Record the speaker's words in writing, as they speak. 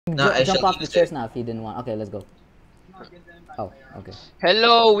No, I Jump shall off the use stairs it. now if you didn't want. Okay, let's go. Oh, okay.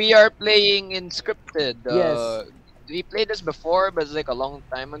 Hello, we are playing Inscripted. Yes. We played this before, but it's like a long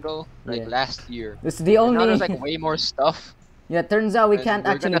time ago, like Yeah. last year. This is the And now there's only. like way more stuff, Yeah, turns out we and can't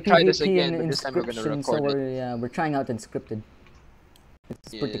we're actually gonna try this PvP in again, but this time we're gonna Inscription, so record it. we're trying out Inscripted. It's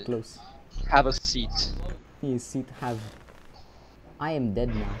pretty Yeah. close. Have a seat. He is seat have. I am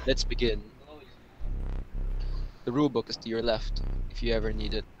dead now. Let's begin. The rulebook is to your left, if you ever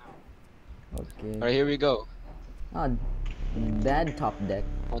need it. Okay. Alright, here we go. Oh, dad top deck.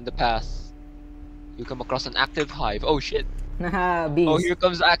 On the path, you come across an active hive. Oh shit! Haha, bees. Oh, here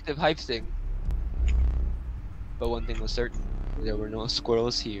comes the active hive thing. But one thing was certain: there were no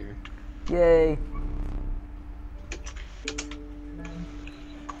squirrels here. Yay.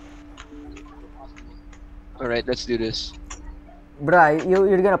 Alright, let's do this. Bruh,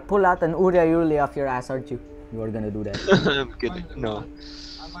 you're gonna pull out an Uria Yuli off your ass, aren't you? You are gonna do that. I'm kidding. No.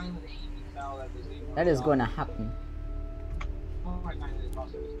 That is gonna happen.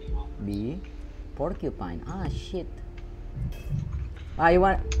 B. Porcupine. Ah, shit. Ah, you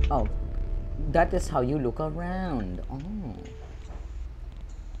want. Oh. That is how you look around. Oh.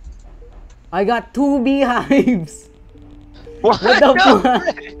 I got 2 beehives! What the no?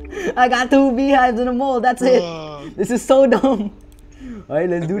 fuck? I got 2 beehives in a mole, that's it! This is so dumb! Alright,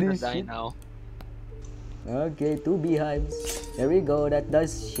 let's do this Die shit. now. Okay, 2 beehives. There we go, that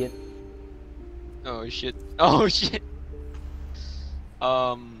does shit. Oh shit. Oh shit.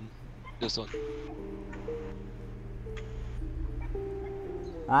 This one.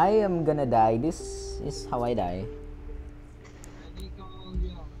 I am gonna die. This is how I die.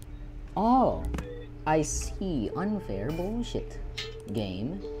 Oh, I see. Unfair bullshit.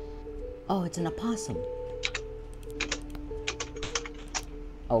 Game. Oh, it's an opossum.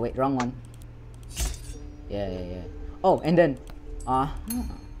 Oh wait, wrong one. Yeah. Oh, and then,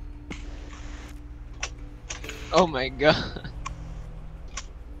 Oh my god.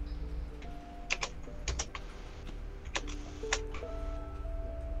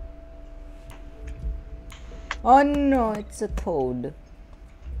 oh no, it's a toad.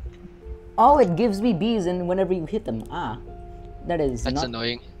 Oh, it gives me bees, and whenever you hit them, that is That's not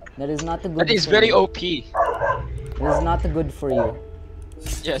annoying. that is not the good. That is for very you. OP. That is not the good for you.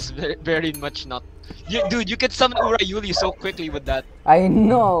 Yes, very much not. Dude, you can summon Ura Yuli so quickly with that. I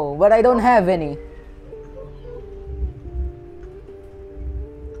know, but I don't have any.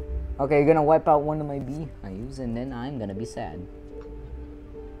 Okay, you're gonna wipe out one of my beehives, and then I'm gonna be sad.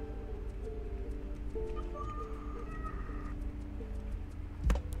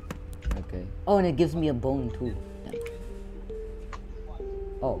 Okay. Oh, and it gives me a bone too. Damn.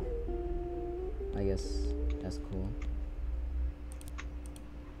 Oh. I guess that's cool.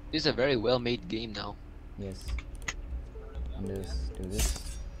 This is a very well-made game now. Yes. I'm just do this.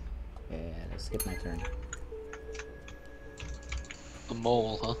 Yeah, let's skip my turn. A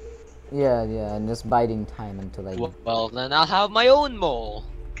mole, huh? Yeah, and just biding time until I. Well, then I'll have my own mole.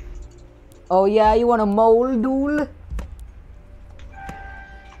 Oh yeah, you want a mole, duel?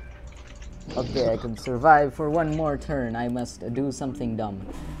 Okay, I can survive for one more turn. I must do something dumb.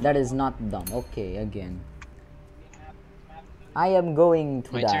 That is not dumb. Okay, again. I am going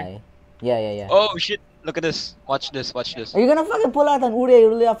to My die. turn? Yeah. Oh shit! Look at this. Watch this. Watch this. Are you gonna fucking pull out an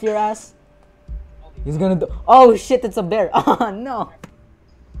Uri off your ass? He's gonna do. Oh shit! It's a bear. Oh no!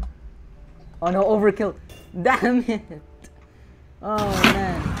 Oh no! Overkill! Damn it! Oh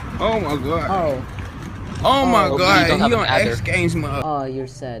man! Oh my god. Oh. Oh my Oh, god. you don't have He an on adder. X Games mode. Oh, you're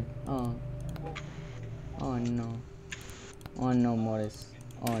sad. Oh. Oh no. Oh no, Morris.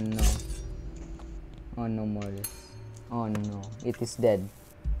 Oh no. Oh no, Morris. Oh no. It is dead.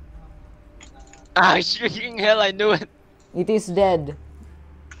 Ah, shrieking hell! I knew it. It is dead.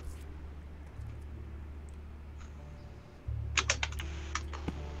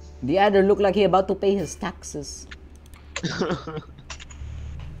 The adder looked like he about to pay his taxes.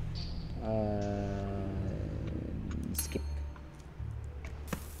 Skip.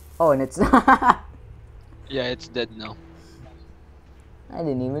 Oh, and it's. Yeah, it's dead now. I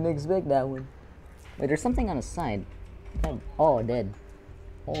didn't even expect that one. Wait, there's something on the side. Oh, dead.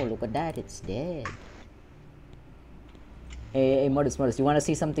 Oh, look at that. It's dead. Hey, Modus, you want to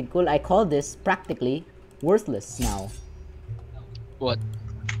see something cool? I call this practically worthless now. What?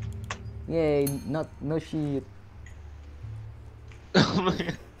 Yay, no shit. Oh my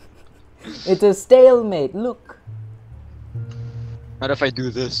god. It's a stalemate, look. What if I do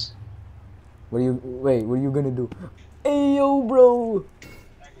this? What are you gonna do? Hey, yo, bro.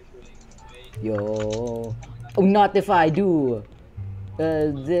 Yo. Oh, not if I do.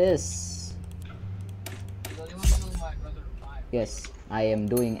 This. Yes. I am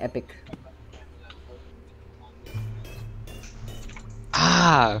doing epic.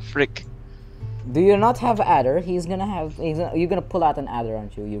 Ah, frick. Do you not have adder? You're gonna pull out an adder,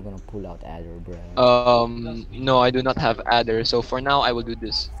 aren't you? You're gonna pull out adder, bro. No, I do not have adder. So for now, I will do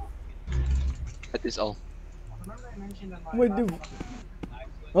this. That is all. What the?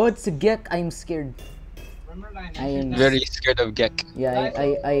 Oh, it's a gek. I'm scared. I am Very scared of Gek. Yeah,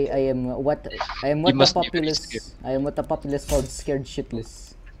 I am what You the must be very populace scared. I am what the populace called scared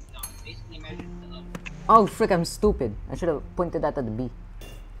shitless. Oh frick, I'm stupid. I should have pointed that at the B.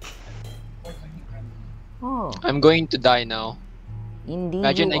 Oh, I'm going to die now. indeed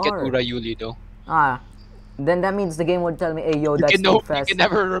Imagine you I get are. Urayuli though. Ah, then that means the game would tell me, hey yo, You that's can, too you fast. can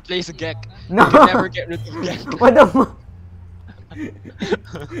never replace a Gek. No. You can never get rid of Gek. What the fuck? Fucking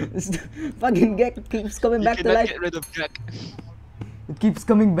Gek keeps coming You back to cannot life. get rid of Gek. It keeps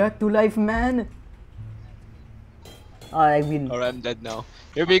coming back to life, man. Oh, I win. Or I'm dead now.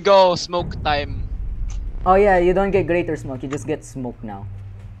 Here we go, smoke time. Oh yeah, you don't get greater smoke, you just get smoke now.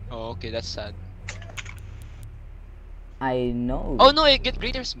 Oh, okay, that's sad. I know. Oh no, I get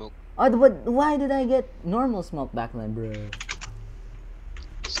greater smoke. Oh, but why did I get normal smoke back then, bro?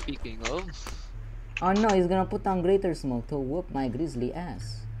 Speaking of, Oh no, he's gonna put on greater smoke to whoop my grizzly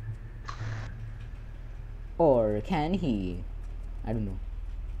ass. Or can he? I don't know.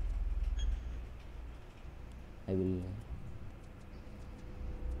 I will.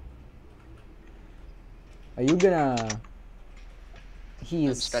 Are you gonna? I'm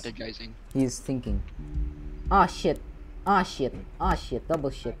He's strategizing. He's thinking. Ah shit. Ah shit. Ah shit.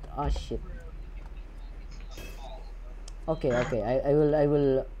 Double shit. Ah shit. Okay, okay. I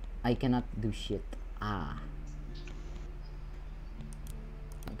will. I cannot do shit. Ah.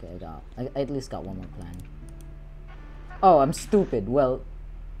 Okay, I at least got one more plan. Oh, I'm stupid. Well.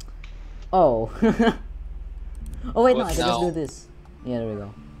 Oh. Oh wait, no. I What can just now? do this. Yeah, there we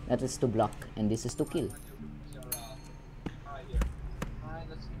go. That is to block, and this is to kill.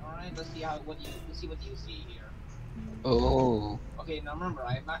 Alright, let's see what you see here. Oh. Okay, now remember,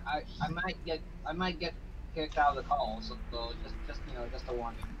 I might get kicked out of the call, so just a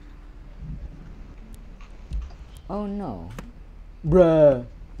warning. Oh no. Bruh.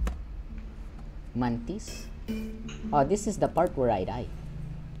 Mantis? Oh, this is the part where I die.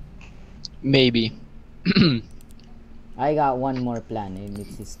 Maybe. I got one more plan, and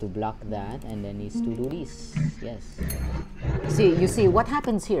it is to block that, and then it's to do this. Yes. You see, what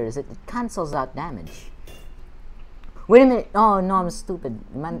happens here is it cancels out damage. Wait a minute. Oh no, I'm stupid.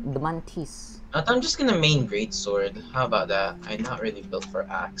 The mantis. I thought I'm just gonna main greatsword. How about that? I'm not really built for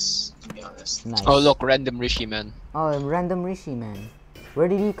axe, to be honest. Nice. Oh look, random Rishi man. Oh, random Rishi man. Where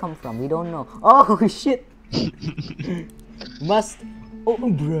did he come from? We don't know. Oh shit. Must. Oh,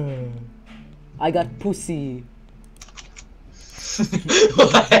 bruh. I got pussy.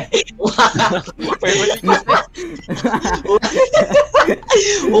 What? Wait, what did you say?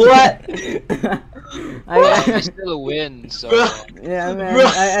 What? I still win, so Yeah, man.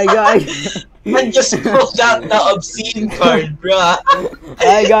 Bruh. I got. I just pulled out the obscene card, bruh.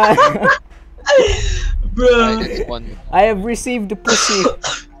 I got. Bruh. that is one. I have received the pussy.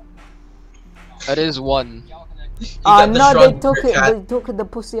 That is one. You Ah got the no, they shrug took it. chat. They took the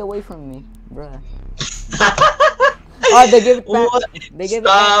pussy away from me, bruh. Oh, they gave it back. What? They gave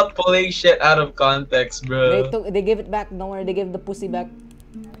it back. Stop pulling shit out of context, bro. They gave it back. Don't worry, they gave the pussy back.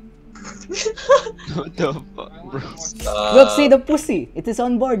 What the fuck, bro? Look, see the pussy. It is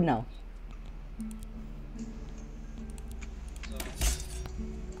on board now.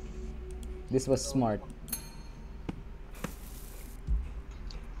 This was smart.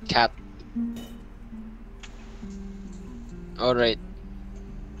 Cat. Alright.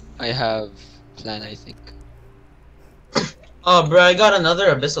 I have plan, I think. Oh, bro, I got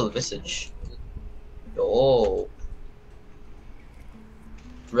another abyssal visage. Yo.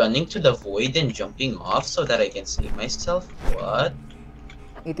 Running to the void and jumping off so that I can save myself? What?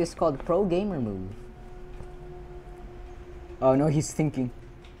 It is called pro gamer move. Oh no, he's thinking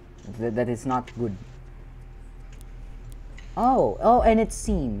that is not good. Oh, and it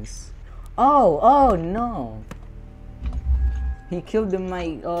seems. Oh no. He killed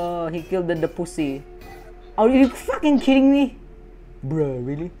he killed the pussy. Are you fucking kidding me? Bruh,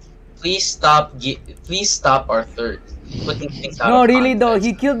 really? Please stop our third. Putting things out No, of really though, context.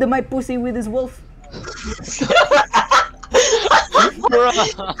 he killed my pussy with his wolf.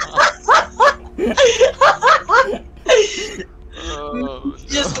 Oh,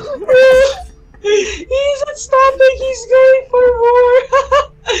 Just he's not stopping, he's going for more.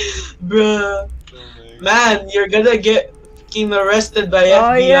 Bruh. Man, you're gonna get freaking arrested by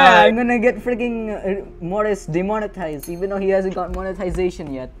Oh FBI. yeah, I'm gonna get freaking Morris demonetized, even though he hasn't got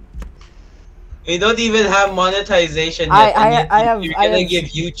monetization yet. We don't even have monetization yet. You're gonna give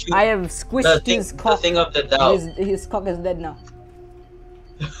YouTube I have squished his the cock. thing of the doubt. His cock is dead now.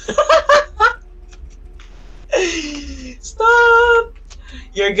 Stop!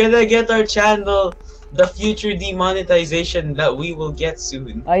 You're gonna get our channel the future demonetization that we will get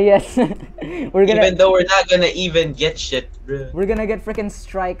soon. Oh yes, Even though we're not gonna even get shit, bro. we're gonna get freaking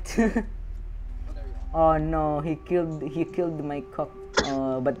striked. Oh no, he killed my cock.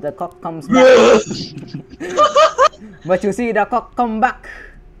 But the cock comes back. But you see, the cock come back.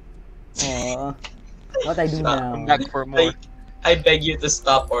 What I do now? Come back for more. I beg you to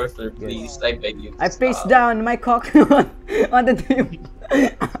stop, Arthur, please. I beg you to I stop. face down my cock on the table.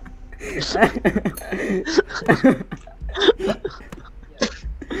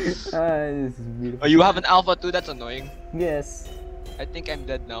 This is beautiful. Oh, you have an alpha too? That's annoying. Yes. I think I'm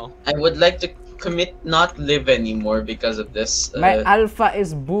dead now. I would like to commit not live anymore because of this. My alpha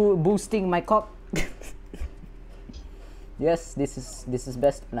is boosting my cock. Yes, this is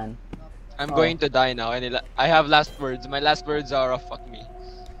best plan. I'm going to die now. I have last words. My last words are fuck me.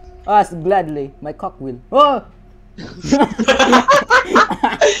 Gladly, my cock will. Oh!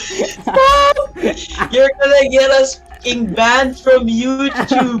 You're gonna get us fucking banned from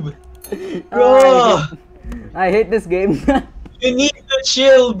YouTube, bro. I hate this game. You need to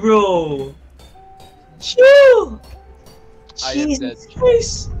chill, bro. Chill. I am dead. Jesus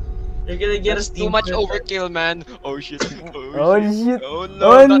Christ. You're gonna get That's us too much demonetized. overkill, man. Oh shit. Oh shit. Oh no,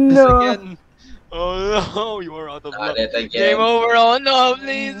 Oh, not no. this again. Oh no, you are out of luck. Not it again. Game over. Oh no,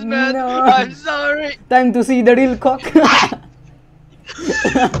 please, man. No. I'm sorry. Time to see the real cock.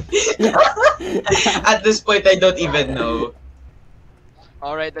 At this point, I don't even know.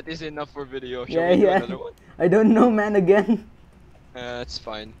 Alright, that is enough for video. Shall Yeah, we do yeah. another one? I don't know, man. Again, That's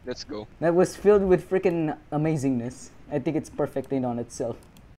fine. Let's go. that was filled with freaking amazingness. I think it's perfectly on itself.